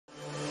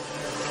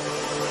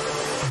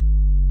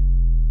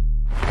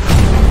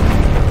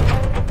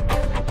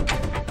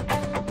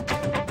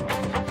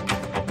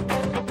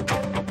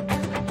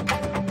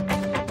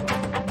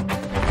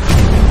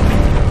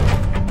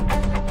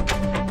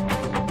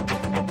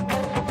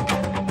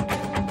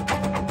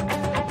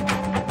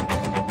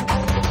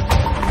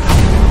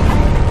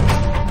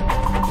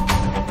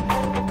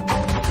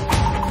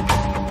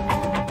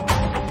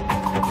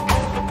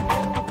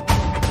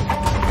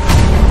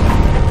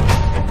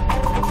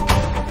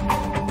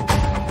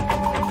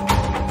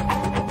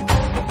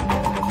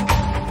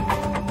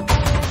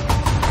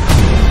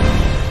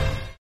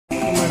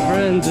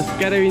welcome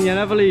to Skydive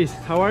Indianapolis.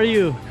 How are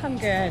you? I'm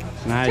good.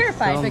 Nice.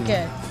 Terrified, but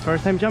good.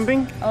 First time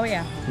jumping? Oh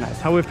yeah. Nice.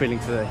 How are we feeling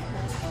today?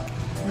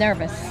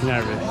 Nervous.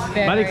 Nervous.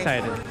 Very. But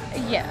excited.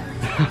 Yeah.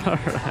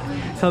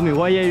 Alright. Tell me,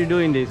 why are you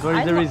doing this? What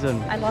is the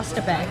reason? I lost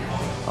a bet.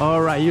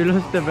 Alright, you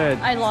lost the bet.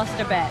 I lost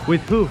a bet.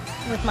 With who?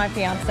 With my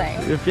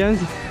fiance. Your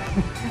fiance?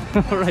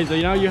 Alright, so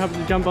now you have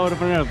to jump out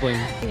of an airplane.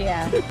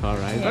 Yeah.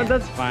 Alright, Yeah. but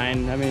that's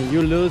fine. I mean,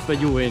 you lose, but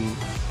you win.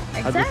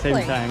 Exactly. At the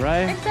same time,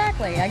 right?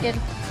 Exactly. I get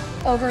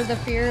over the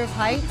fear of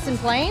heights and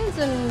planes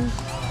and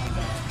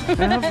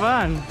have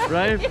fun,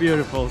 right?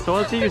 Beautiful. So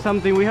I'll tell you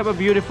something. We have a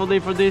beautiful day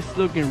for this.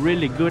 Looking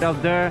really good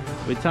out there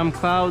with some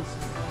clouds.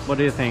 What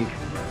do you think?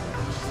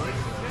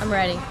 I'm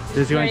ready. This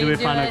is going to be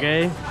fun, it?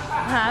 okay?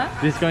 Huh?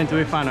 This is going to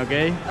be fun,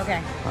 okay?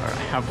 Okay. Alright,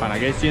 have fun,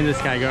 okay? See you in the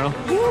sky, girl.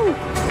 Woo.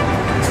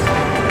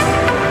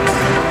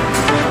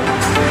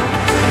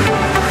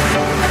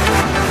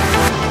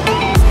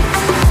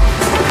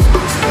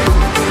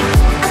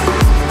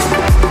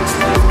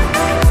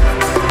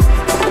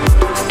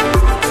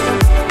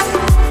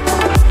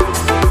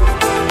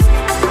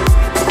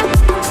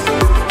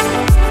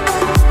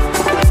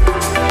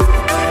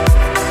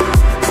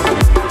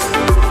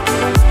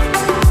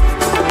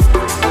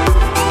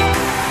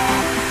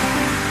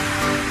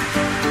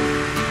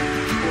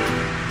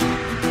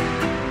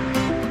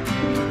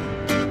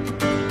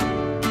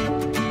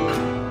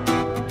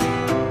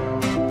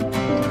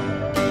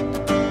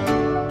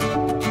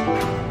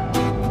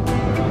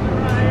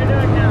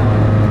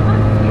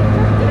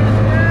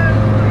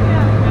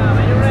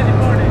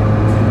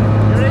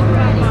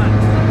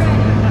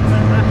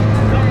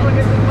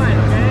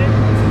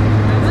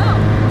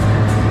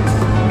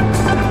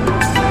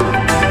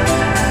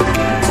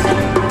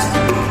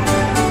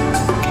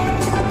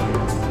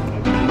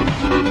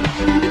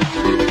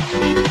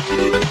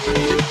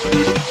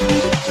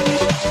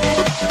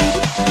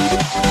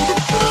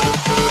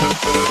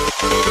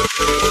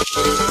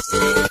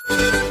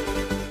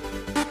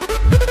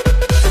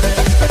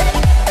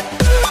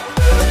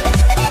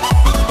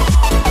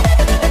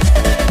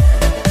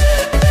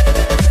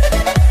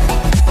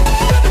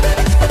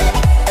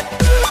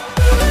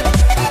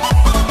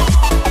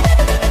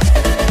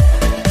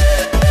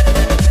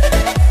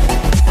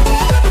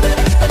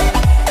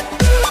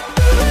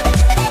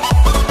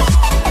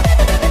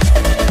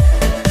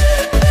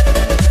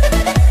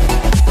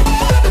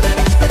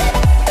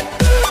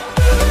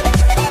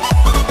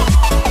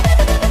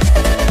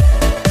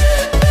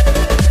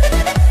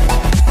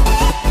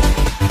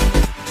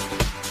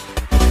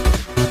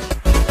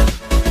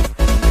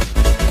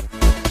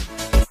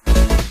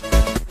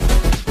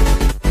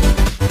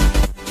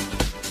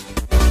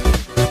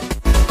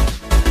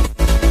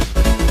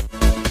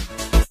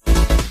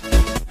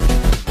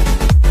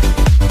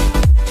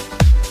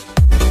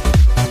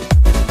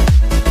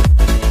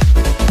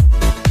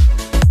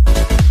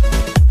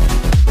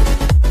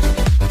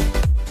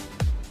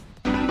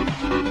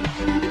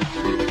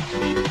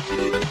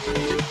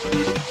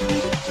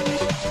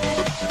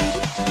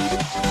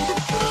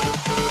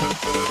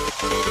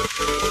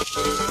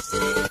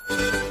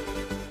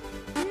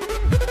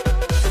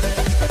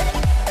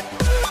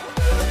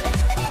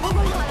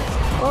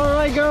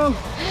 Alright, girl.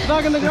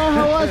 Back on the ground,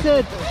 how was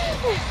it?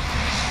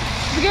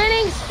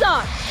 Beginning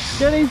sucked.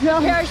 Getting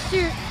some?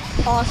 Parachute,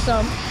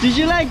 awesome. Did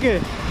you like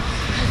it?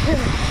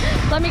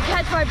 Let me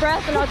catch my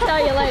breath and I'll tell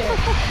you later.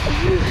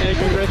 Hey,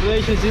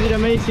 congratulations, you did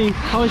amazing.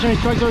 How was your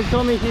instructor?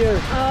 Tell me here.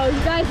 Oh, you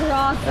guys are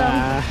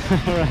awesome.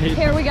 Alright.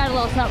 Here, we got a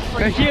little something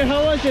for you. Here,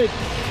 how was it?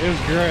 It was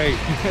great.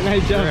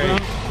 Nice job, bro.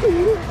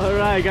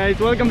 Alright, guys,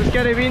 welcome to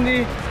Skydive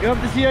Indy. We hope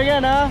to see you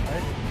again, huh?